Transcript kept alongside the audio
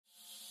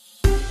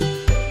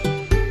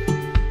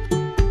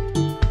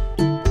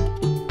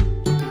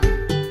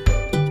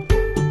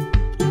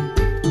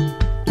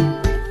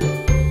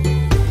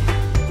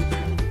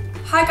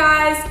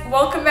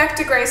back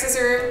to Grace's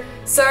room.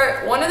 So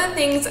one of the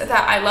things that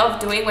I love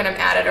doing when I'm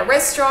out at a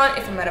restaurant,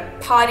 if I'm at a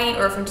party,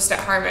 or if I'm just at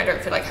home and I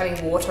don't feel like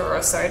having water or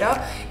a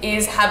soda,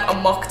 is have a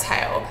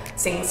mocktail.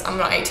 Since I'm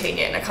not 18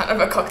 yet and I can't have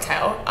a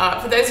cocktail.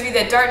 For those of you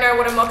that don't know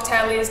what a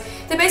mocktail is,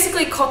 they're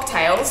basically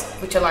cocktails,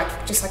 which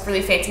are just like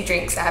really fancy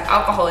drinks that have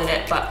alcohol in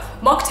it, but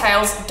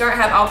mocktails don't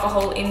have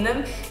alcohol in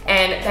them,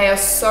 and they are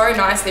so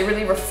nice. They're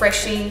really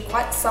refreshing,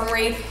 quite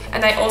summery,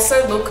 and they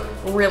also look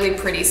really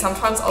pretty.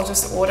 Sometimes I'll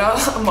just order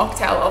a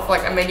mocktail off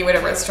like a menu at a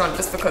restaurant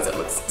just because it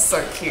looks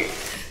so cute.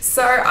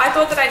 So I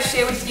thought that I'd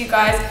share with you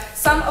guys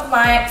some of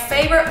my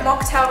favorite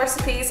mocktail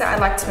recipes that I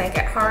like to make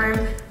at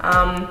home,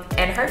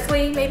 and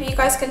hopefully maybe you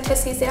guys can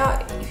test these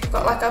out if you've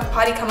got like a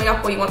party coming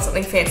up or you want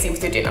something fancy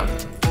with your dinner.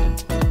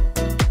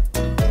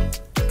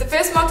 The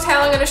first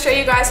mocktail I'm going to show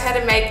you guys how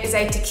to make is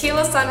a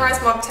tequila sunrise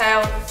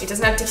mocktail. It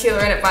doesn't have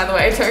tequila in it, by the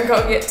way, don't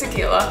go get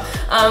tequila.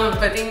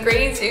 But the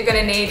ingredients that you're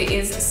going to need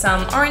is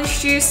some orange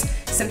juice,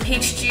 some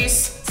peach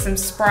juice, some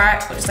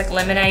Sprite, or just like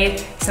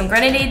lemonade, some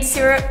grenadine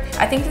syrup.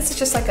 I think this is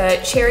just like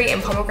a cherry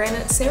and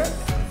pomegranate syrup.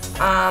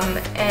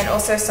 And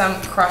also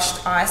some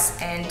crushed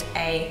ice and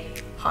a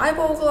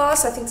highball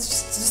glass. I think it's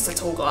just a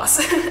tall glass.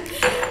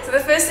 So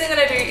the first thing I'm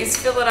going to do is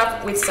fill it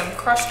up with some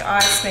crushed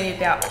ice, maybe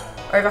about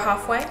over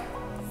halfway.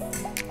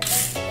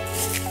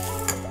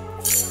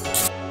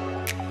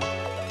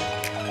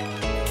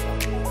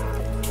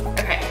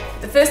 Okay,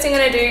 the first thing I'm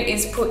going to do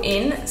is put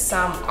in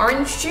some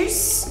orange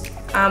juice.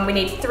 We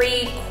need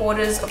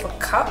 3/4 of a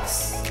cup.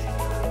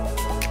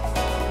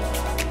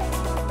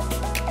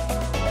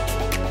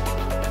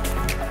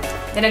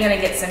 Then I'm going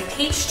to get some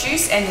peach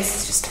juice, and this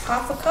is just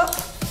half a cup.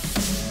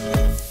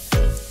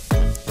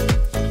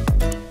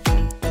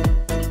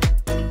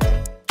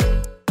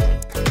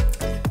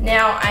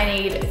 Now I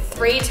need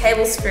 3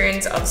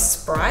 tablespoons of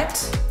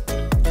Sprite.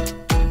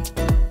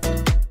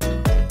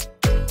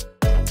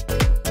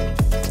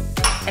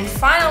 And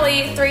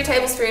finally, 3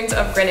 tablespoons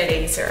of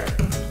grenadine syrup.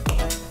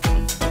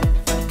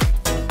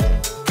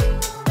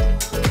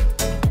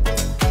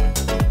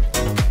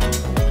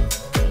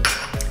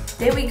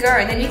 There we go,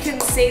 and then you can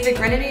see the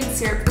grenadine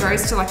syrup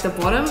goes to like the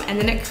bottom, and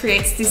then it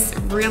creates this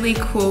really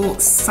cool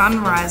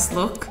sunrise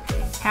look.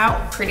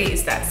 How pretty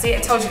is that? See, I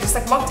told you, just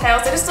like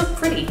mocktails, they just look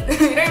pretty. You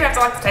don't even have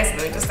to like the taste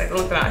of them, just like they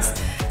look nice.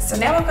 So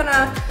now we're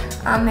gonna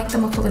make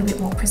them look a little bit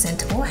more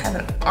presentable. I have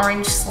an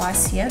orange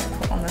slice here to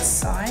put on the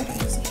side.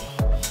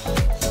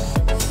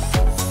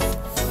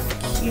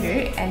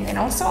 Cute, and then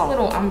also a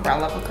little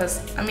umbrella,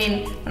 because I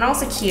mean, when I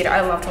was a kid,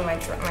 I loved when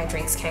my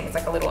drinks came with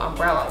like a little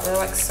umbrella. They're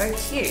like so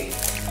cute.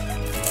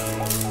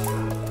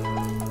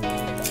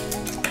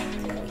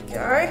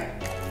 Go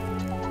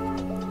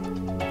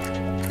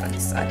on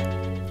this side,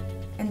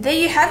 and there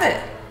you have it,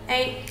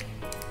 a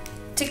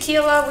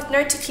tequila with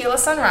no tequila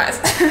sunrise.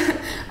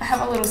 I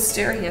have a little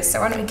stir here, so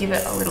why don't we give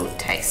it a little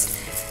taste.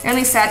 The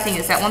only sad thing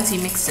is that once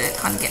you mix it, it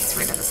kind of gets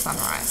rid of the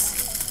sunrise.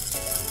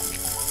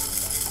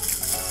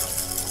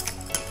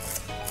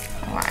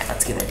 All right,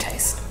 let's give it a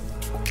taste.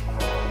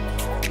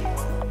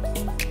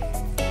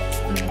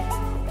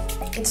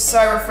 It's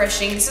so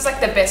refreshing. This is like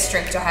the best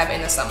drink to have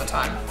in the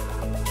summertime.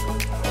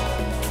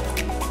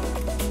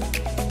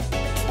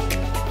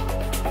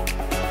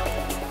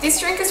 This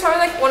drink is probably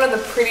like one of the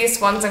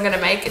prettiest ones I'm gonna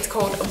make. It's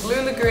called a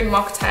Blue Lagoon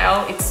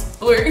Mocktail. It's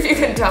blue, if you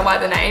can tell by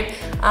the name.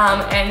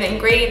 And the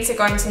ingredients you're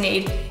going to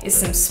need is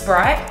some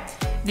Sprite,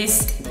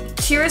 this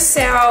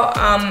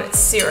Curacao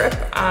syrup.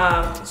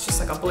 It's just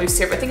like a blue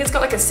syrup. I think it's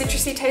got like a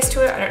citrusy taste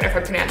to it. I don't know if I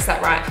pronounced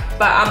that right,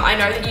 but I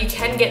know that you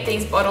can get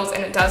these bottles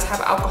and it does have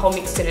alcohol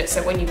mixed in it.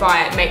 So when you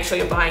buy it, make sure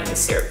you're buying the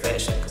syrup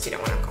version because you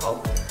don't want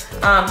alcohol.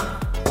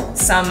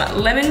 Some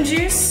lemon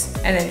juice,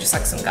 and then just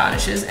like some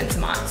garnishes and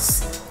some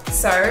ice.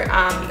 So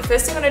the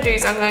first thing I'm going to do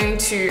is I'm going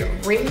to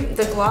rim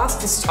the glass.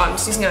 I'm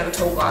just using another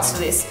tall glass for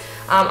this.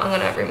 I'm going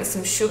to rim with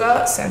some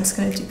sugar, so I'm just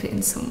going to dip it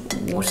in some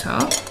water.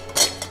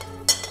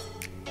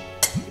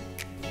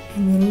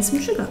 And then in some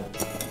sugar.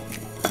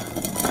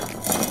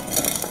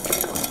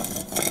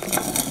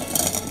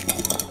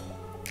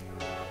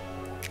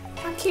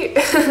 How cute.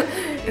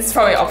 It's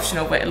probably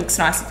optional, but it looks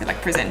nice if you're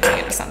like presenting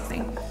it or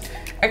something.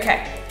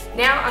 Okay,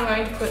 now I'm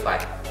going to put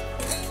like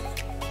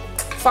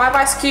 5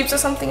 ice cubes or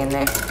something in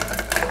there.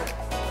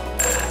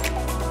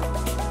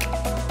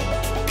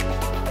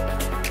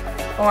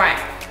 Alright,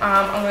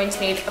 I'm going to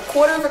need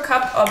 1/4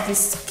 cup of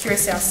this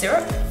Curacao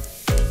syrup.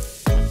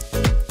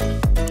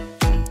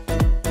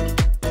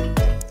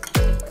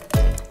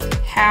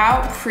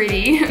 How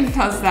pretty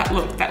does that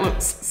look? That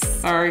looks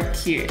so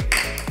cute.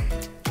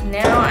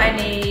 Now I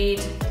need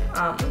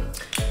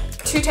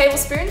 2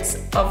 tablespoons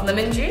of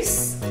lemon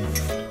juice.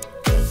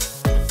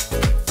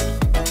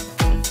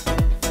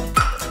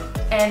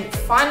 And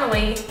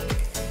finally,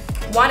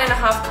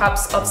 1.5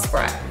 cups of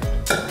Sprite.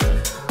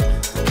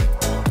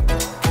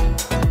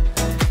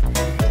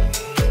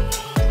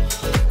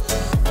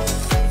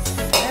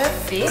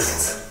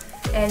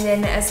 And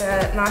then as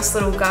a nice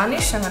little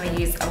garnish, I'm going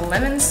to use a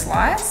lemon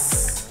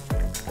slice.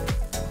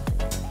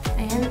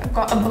 And I've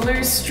got a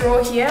blue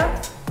straw here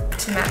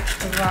to match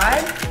the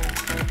vibe.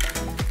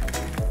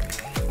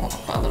 Oh,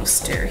 I've got a little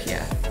stir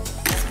here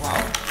as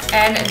well.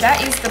 And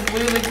that is the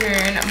Blue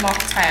Lagoon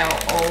mocktail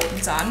all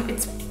done.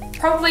 It's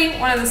probably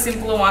one of the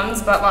simpler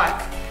ones, but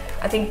like,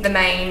 I think the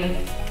main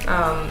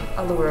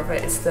allure of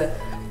it is the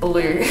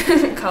blue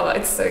color.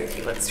 It's so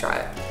cute. Let's try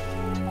it.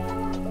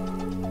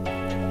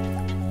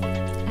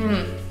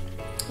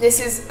 This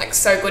is like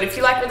so good. If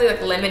you like really like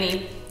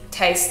lemony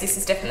taste, this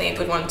is definitely a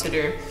good one to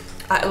do.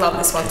 I love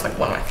this one. It's like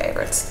one of my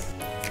favorites.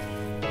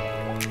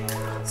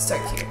 So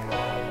cute.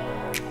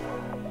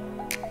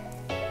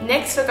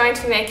 Next, we're going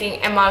to be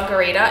making a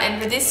margarita,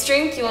 and for this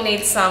drink, you'll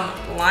need some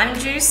lime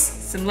juice,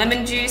 some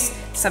lemon juice,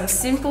 some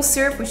simple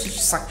syrup, which is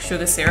just like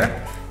sugar syrup,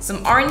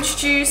 some orange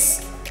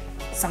juice,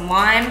 some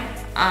lime,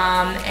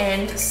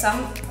 and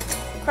some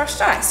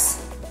crushed ice.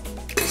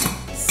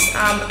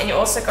 And you're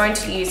also going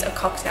to use a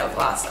cocktail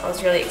glass. I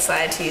was really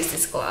excited to use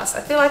this glass.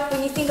 I feel like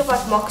when you think of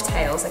like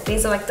mocktails, like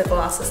these are like the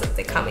glasses that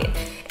they come in.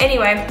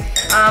 Anyway,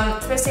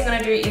 the first thing I'm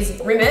gonna do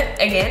is rim it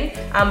again,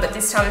 but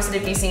this time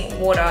instead of using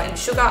water and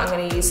sugar, I'm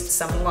gonna use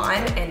some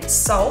lime and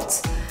salt.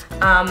 So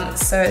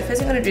the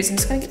first thing I'm gonna do is I'm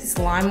just gonna get this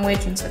lime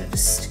wedge and sort of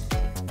just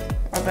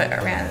rub it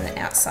around the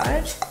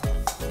outside.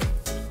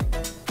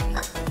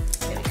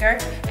 There we go.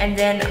 And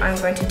then I'm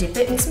going to dip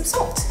it in some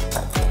salt.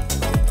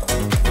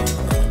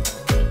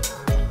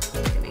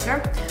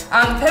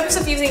 The purpose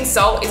of using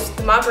salt is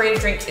the margarita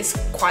drink is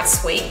quite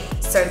sweet,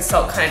 so the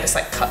salt kind of just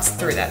like cuts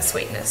through that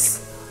sweetness.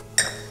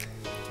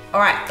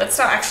 Alright, let's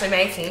start actually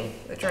making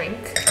the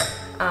drink.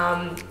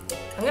 I'm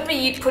going to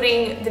be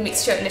putting the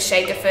mixture in a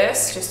shaker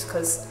first, just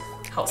because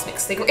it helps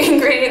mix the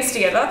ingredients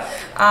together.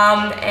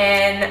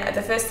 And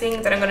the first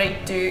thing that I'm going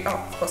to do, oh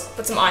of course,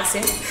 put some ice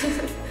in. I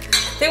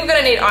think we're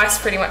going to need ice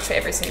pretty much for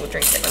every single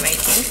drink that we're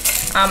making.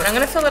 And I'm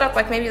going to fill it up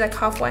like maybe like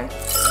halfway.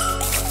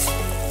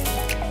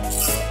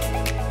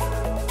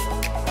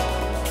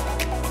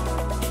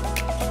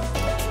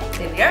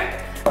 There we go.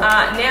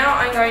 Now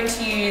I'm going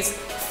to use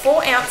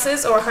 4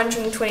 ounces or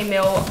 120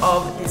 ml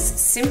of this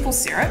simple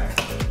syrup.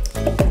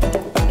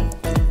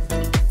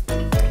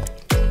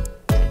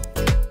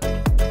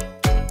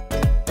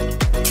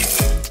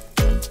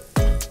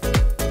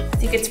 I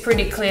think it's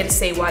pretty clear to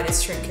see why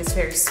this drink is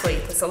very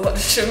sweet. There's a lot of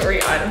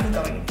sugary items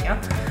going in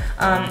here.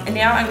 And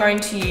now I'm going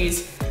to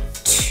use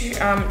 2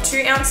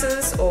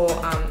 ounces or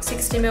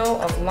 60 ml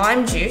of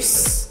lime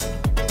juice.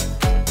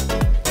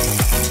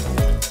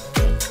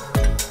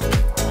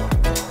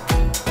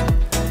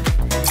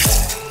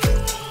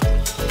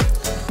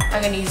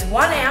 I'm going to use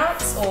 1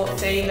 ounce or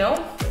 30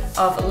 ml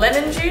of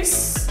lemon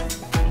juice.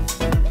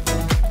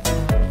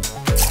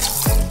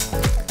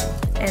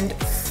 And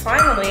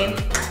finally,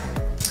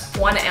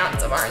 1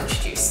 ounce of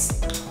orange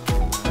juice.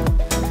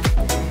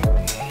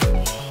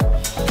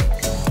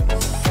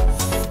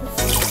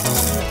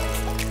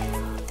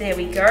 There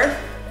we go.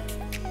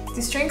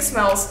 This drink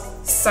smells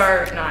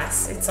so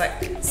nice. It's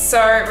like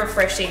so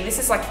refreshing. This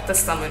is like the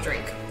summer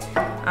drink.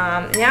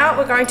 Now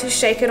we're going to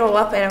shake it all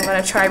up, and I'm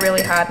going to try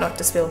really hard not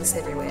to spill this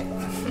everywhere.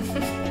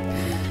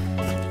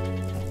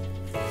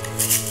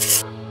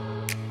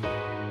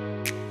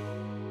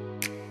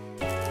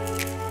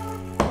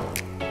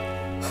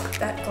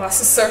 That glass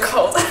is so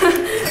cold.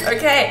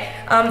 Okay,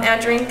 our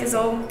drink is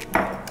all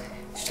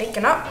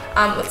shaken up.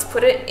 Let's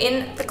put it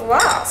in the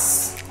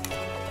glass.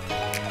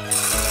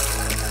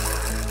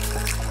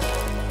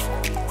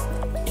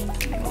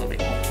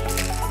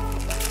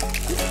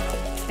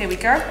 There we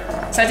go.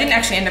 So I didn't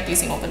actually end up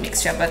using all the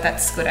mixture, but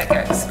that's good, I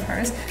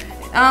suppose.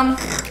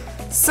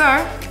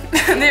 So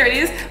there it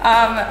is.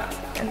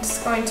 I'm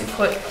just going to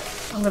put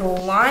a little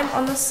lime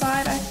on the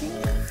side, I think.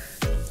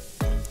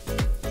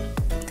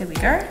 There we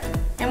go.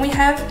 And we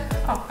have,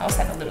 oh, I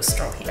also have a little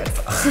straw here as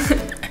well.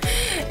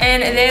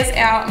 And there's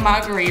our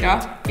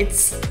margarita.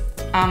 It's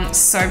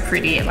so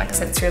pretty, and like I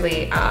said, it's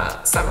really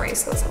summery,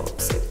 so let's have a little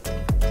sip.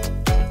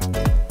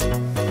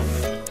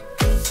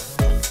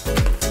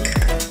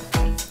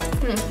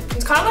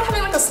 It's kind of like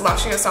having like a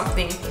slushy or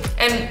something.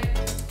 And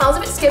I was a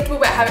bit skeptical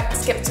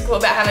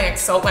about having like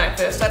salt when I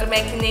first started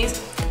making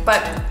these,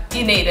 but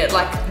you need it,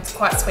 like it's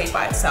quite sweet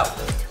by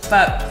itself.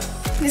 But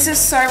this is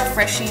so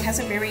refreshing. It has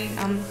a very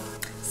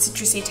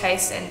citrusy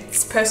taste, and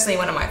it's personally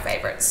one of my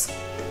favorites.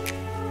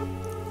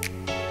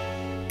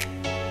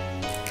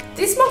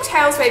 This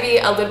mocktail's maybe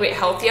a little bit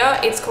healthier.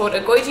 It's called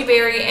a goji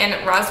berry and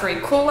raspberry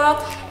cooler,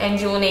 and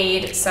you'll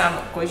need some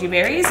goji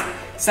berries,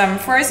 some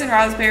frozen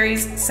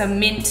raspberries, some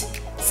mint,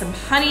 some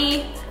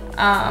honey,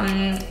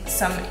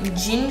 some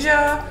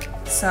ginger,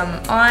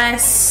 some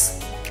ice,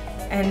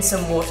 and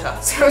some water.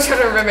 So I'm trying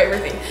to remember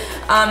everything.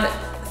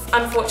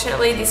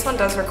 Unfortunately, this one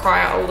does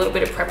require a little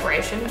bit of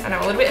preparation. I know,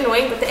 a little bit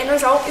annoying, but the end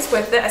result is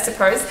worth it, I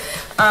suppose.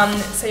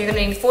 So you're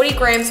gonna need 40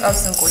 grams of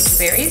some goji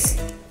berries.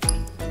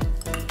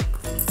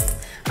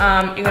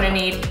 You're gonna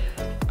need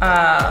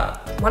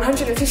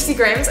 150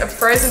 grams of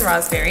frozen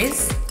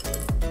raspberries.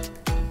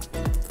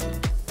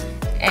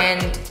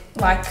 And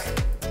like,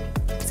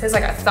 it says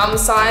like a thumb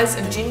size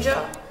of ginger.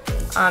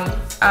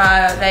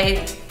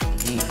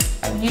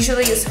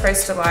 Usually you're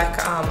supposed to like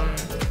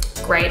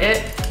grate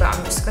it, but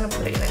I'm just gonna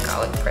put it in a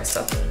garlic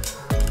presser.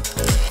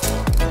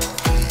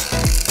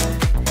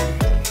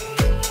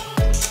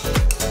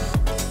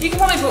 You can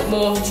probably put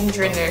more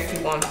ginger in there if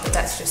you want, but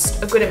that's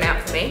just a good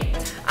amount for me.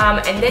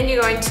 And then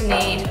you're going to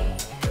need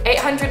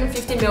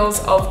 850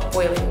 mils of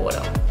boiling water.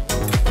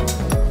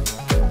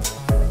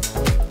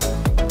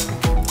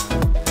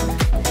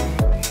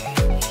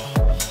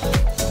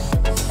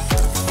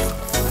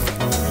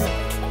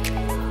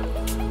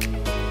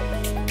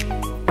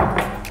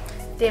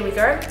 There we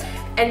go.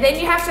 And then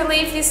you have to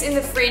leave this in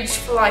the fridge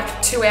for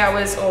like 2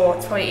 hours, or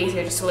it's probably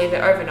easier just to leave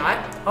it overnight.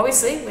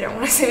 Obviously, we don't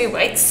want to see me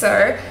wait,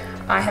 so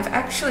I have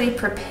actually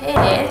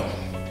prepared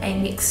a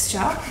mixture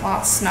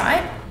last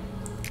night.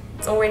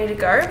 It's all ready to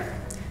go.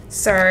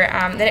 So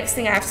the next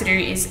thing I have to do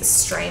is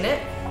strain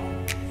it.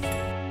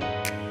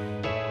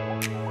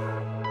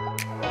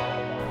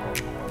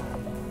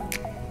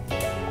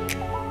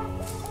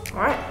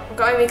 Alright, I've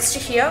got my mixture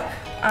here.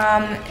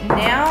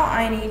 Now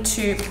I need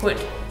to put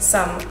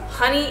some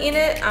honey in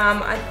it.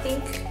 I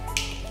think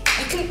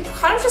you can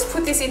kind of just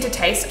put this into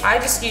taste. I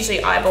just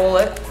usually eyeball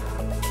it.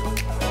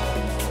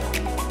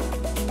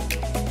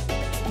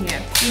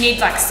 Yeah, you need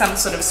like some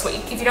sort of sweet.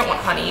 If you don't want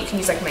honey, you can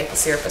use like maple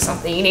syrup or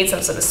something. You need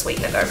some sort of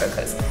sweetener though,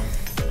 because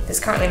there's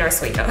currently no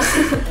sweetener.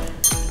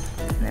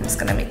 And I'm just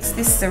gonna mix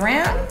this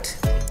around.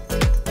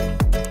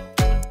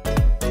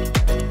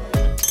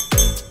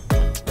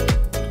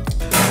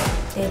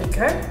 There we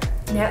go.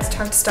 Now it's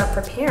time to start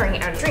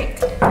preparing our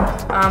drink.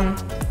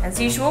 As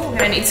usual, we're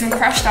gonna need some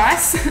crushed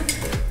ice.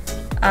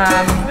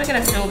 We're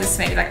gonna fill this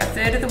maybe like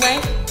 1/3 of the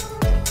way.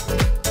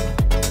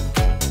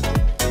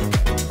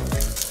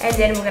 And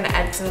then we're gonna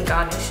add some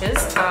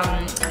garnishes.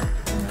 I'm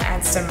gonna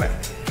add some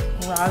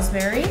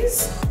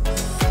raspberries.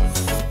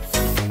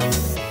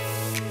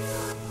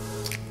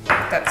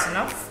 That's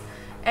enough.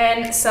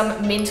 And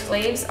some mint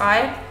leaves.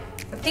 I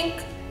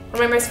think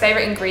one of my most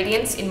favorite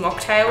ingredients in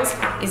mocktails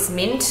is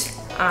mint.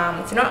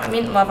 If you're not a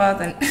mint lover,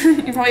 then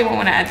you probably won't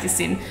want to add this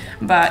in,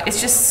 but it's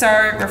just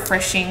so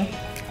refreshing.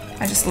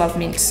 I just love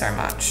mint so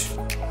much.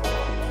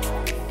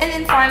 And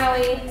then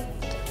finally,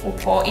 we'll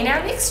pour in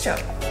our mixture.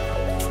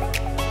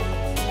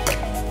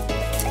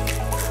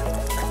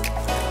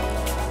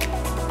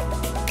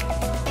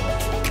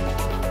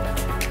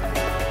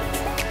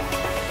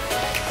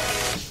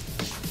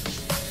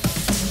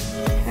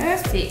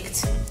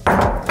 Perfect.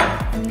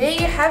 And there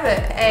you have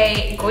it,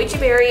 a goji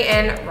berry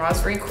and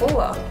raspberry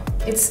cola.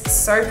 It's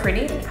so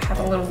pretty. I have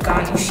a little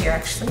garnish here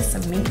actually,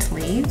 some mint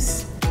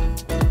leaves.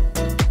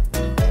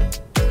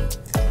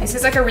 This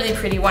is like a really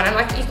pretty one, and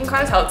like you can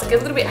kind of tell it's like a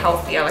little bit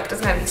healthier, like it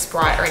doesn't have any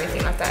Sprite or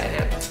anything like that in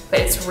it, but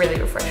it's really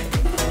refreshing.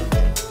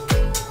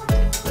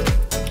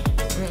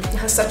 It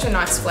has such a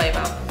nice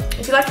flavour.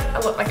 If you like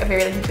a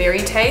very like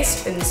berry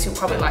taste, then you'll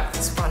probably like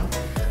this one.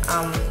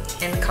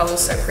 And the colour's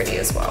so pretty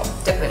as well.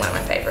 Definitely one of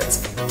my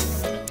favourites.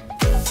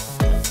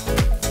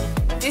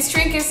 This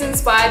drink is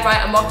inspired by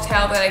a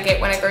mocktail that I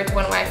get when I go to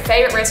one of my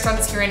favourite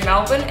restaurants here in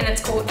Melbourne, and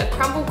it's called a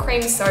crumble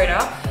cream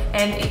soda,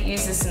 and it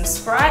uses some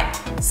Sprite,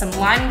 some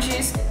lime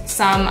juice,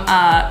 some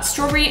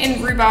strawberry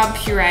and rhubarb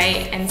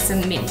puree, and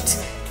some mint.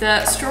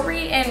 The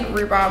strawberry and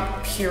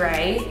rhubarb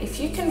puree,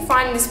 if you can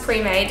find this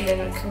pre-made,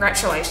 then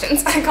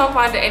congratulations. I can't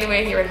find it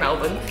anywhere here in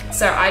Melbourne.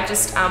 So I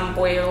just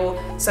boil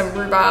some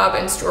rhubarb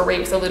and strawberry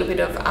with a little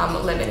bit of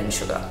lemon and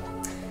sugar.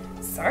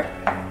 So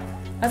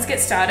let's get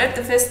started.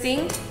 The first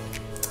thing,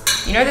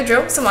 you know the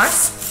drill, some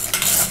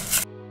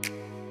ice.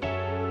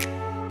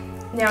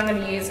 Now I'm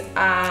going to use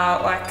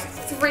like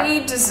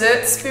 3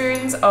 dessert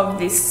spoons of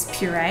this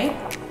puree.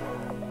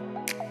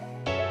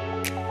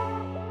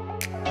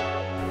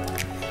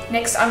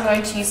 Next I'm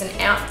going to use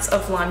 1 ounce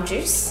of lime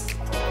juice.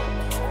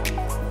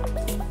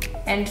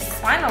 And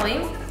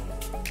finally,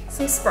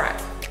 some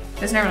Sprite.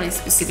 There's no really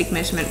specific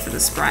measurement for the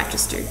Sprite,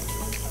 just do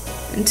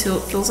until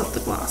it fills up the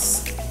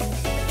glass.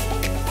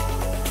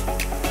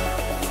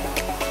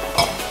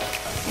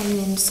 And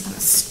then just gonna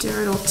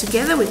stir it all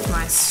together with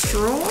my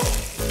straw.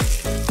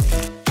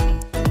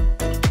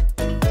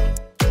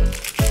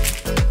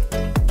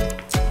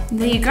 And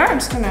there you go, I'm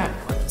just gonna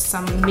put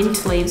some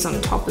mint leaves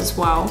on top as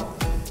well.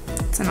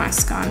 It's a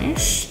nice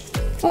garnish.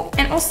 Oh,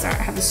 and also I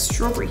have a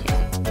strawberry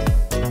here.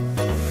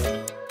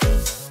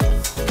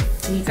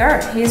 There you go,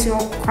 here's your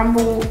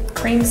crumble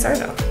cream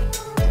soda.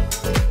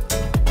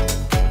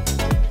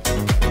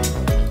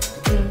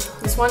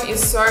 This one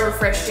is so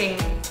refreshing.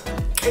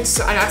 I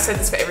know I said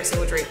this for every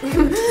single drink,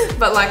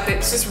 but like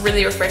it's just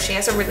really refreshing.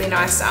 It has a really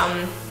nice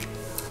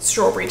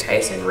strawberry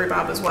taste and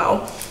rhubarb as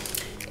well.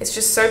 It's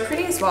just so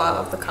pretty as well. I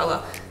love the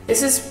color.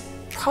 This is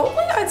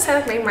probably, I'd say,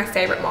 like maybe my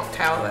favorite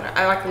mocktail. That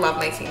I like love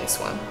making this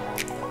one.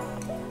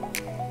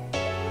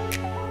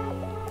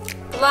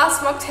 The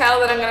last mocktail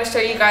that I'm going to show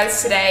you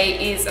guys today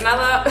is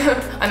another,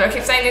 I know I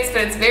keep saying this,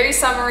 but it's very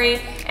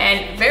summery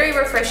and very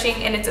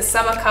refreshing, and it's a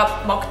summer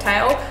cup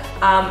mocktail.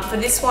 For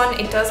this one,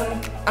 it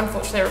doesn't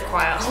unfortunately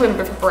require a little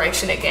bit of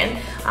preparation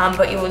again,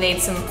 but you will need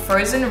some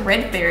frozen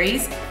red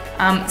berries,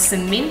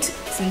 some mint,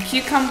 some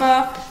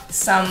cucumber,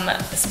 some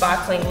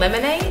sparkling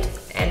lemonade,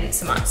 and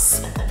some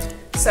ice.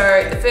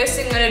 So the first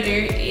thing I'm going to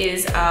do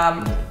is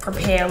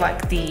prepare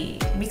like the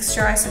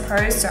mixture, I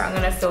suppose. So I'm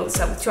going to fill this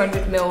up with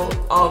 200 ml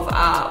of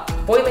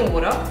boiling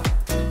water.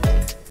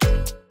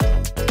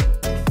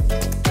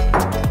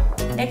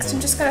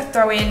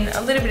 throw in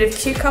a little bit of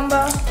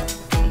cucumber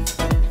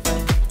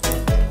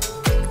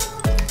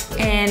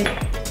and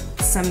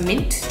some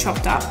mint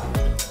chopped up.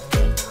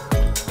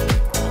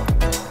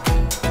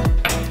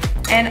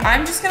 And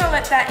I'm just gonna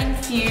let that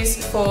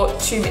infuse for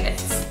 2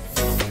 minutes.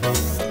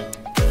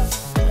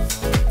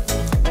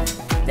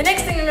 The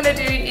next thing I'm gonna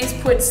do is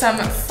put some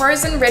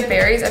frozen red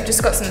berries. I've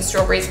just got some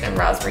strawberries and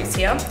raspberries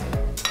here.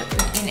 Put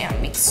them in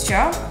our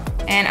mixture.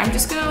 And I'm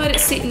just gonna let it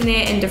sit in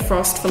there and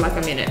defrost for like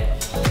a minute.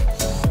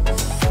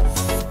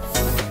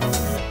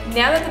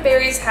 Now that the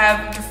berries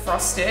have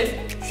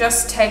defrosted,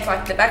 just take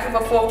like the back of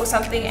a fork or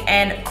something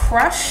and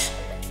crush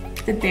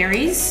the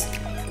berries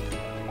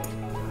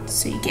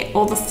so you get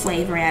all the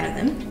flavor out of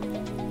them.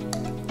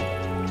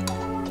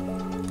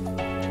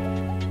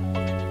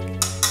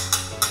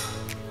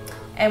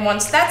 And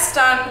once that's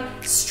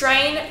done,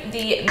 strain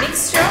the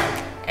mixture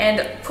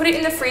and put it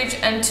in the fridge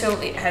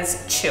until it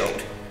has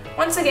chilled.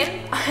 Once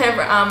again, I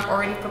have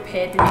already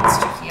prepared the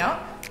mixture here.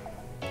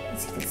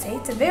 As you can see,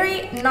 it's a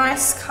very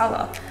nice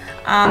color.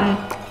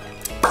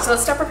 So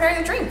let's start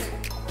preparing the drink.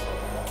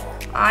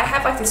 I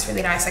have like this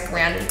really nice like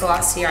rounded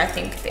glass here. I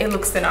think it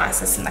looks the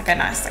nicest in like a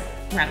nice like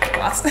rounded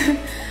glass.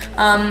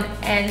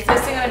 And the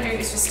first thing I'm gonna do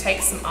is just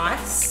take some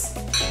ice.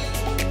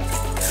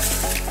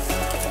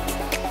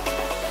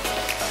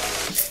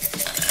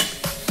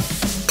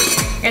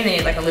 And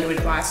then like a little bit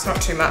of ice,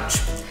 not too much.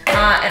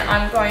 And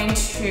I'm going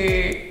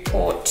to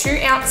pour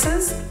 2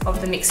 ounces of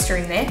the mixture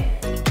in there.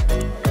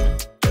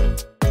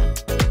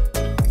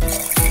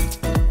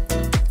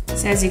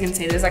 So as you can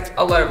see, there's like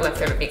a lot of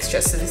leftover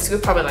mixture, so this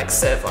would probably like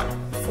serve like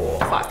 4 or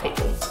 5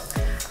 people.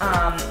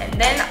 And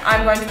then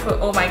I'm going to put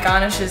all my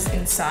garnishes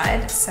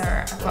inside. So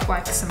I've got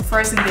like some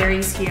frozen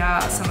berries here,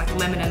 some like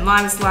lemon and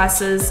lime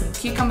slices, some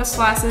cucumber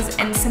slices,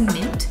 and some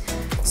mint.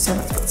 So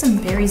let's put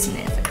some berries in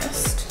there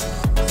first.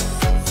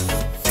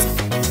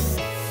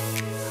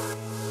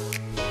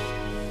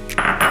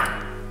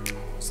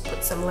 Just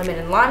put some lemon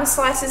and lime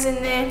slices in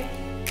there.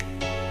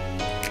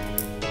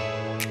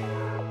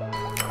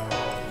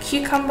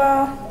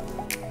 Cucumber,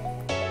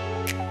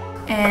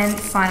 and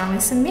finally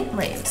some mint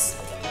leaves.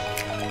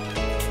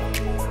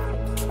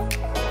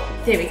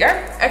 There we go.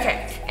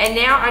 Okay, and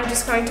now I'm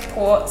just going to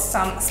pour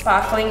some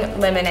sparkling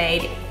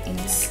lemonade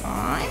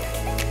inside.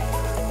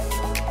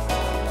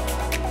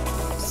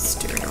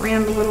 Stir it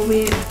around a little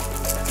bit.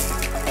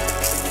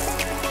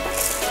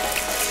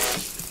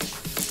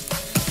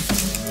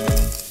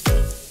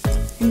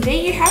 And there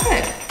you have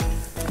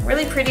it.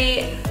 Really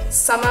pretty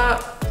summer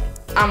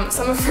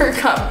fruit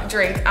cup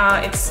drink.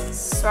 It's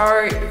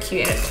so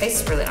cute and it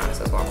tastes really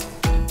nice as well.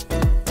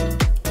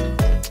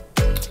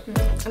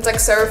 It's like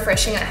so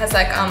refreshing. It has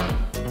like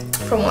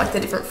from like the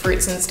different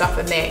fruits and stuff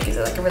in there. It gives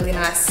it like a really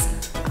nice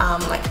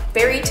like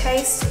berry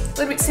taste, a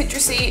little bit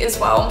citrusy as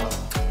well.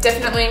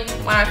 Definitely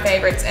one of my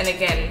favorites, and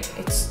again,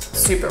 it's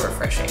super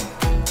refreshing.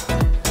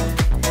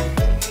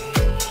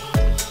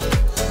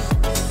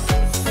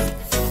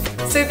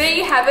 So there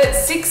you have it,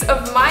 6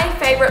 of my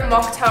favorite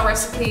mocktail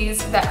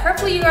recipes that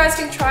hopefully you guys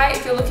can try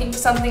if you're looking for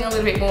something a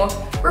little bit more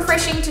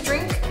refreshing to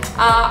drink.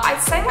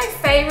 I'd say my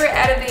favorite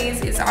out of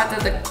these is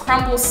either the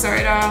crumble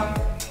soda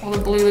or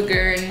the Blue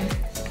Lagoon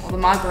or the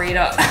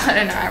margarita. I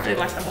don't know, I really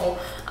like them all.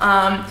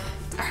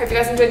 I hope you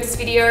guys enjoyed this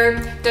video.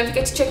 Don't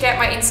forget to check out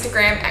my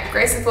Instagram at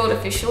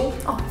Grace'sWorldOfficial.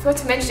 Oh, I forgot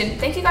to mention,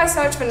 thank you guys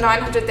so much for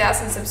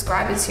 900,000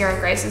 subscribers here on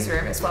Grace's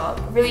Room as well.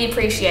 I really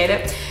appreciate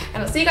it.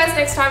 And I'll see you guys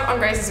next time on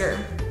Grace's Room.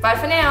 Bye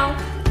for now.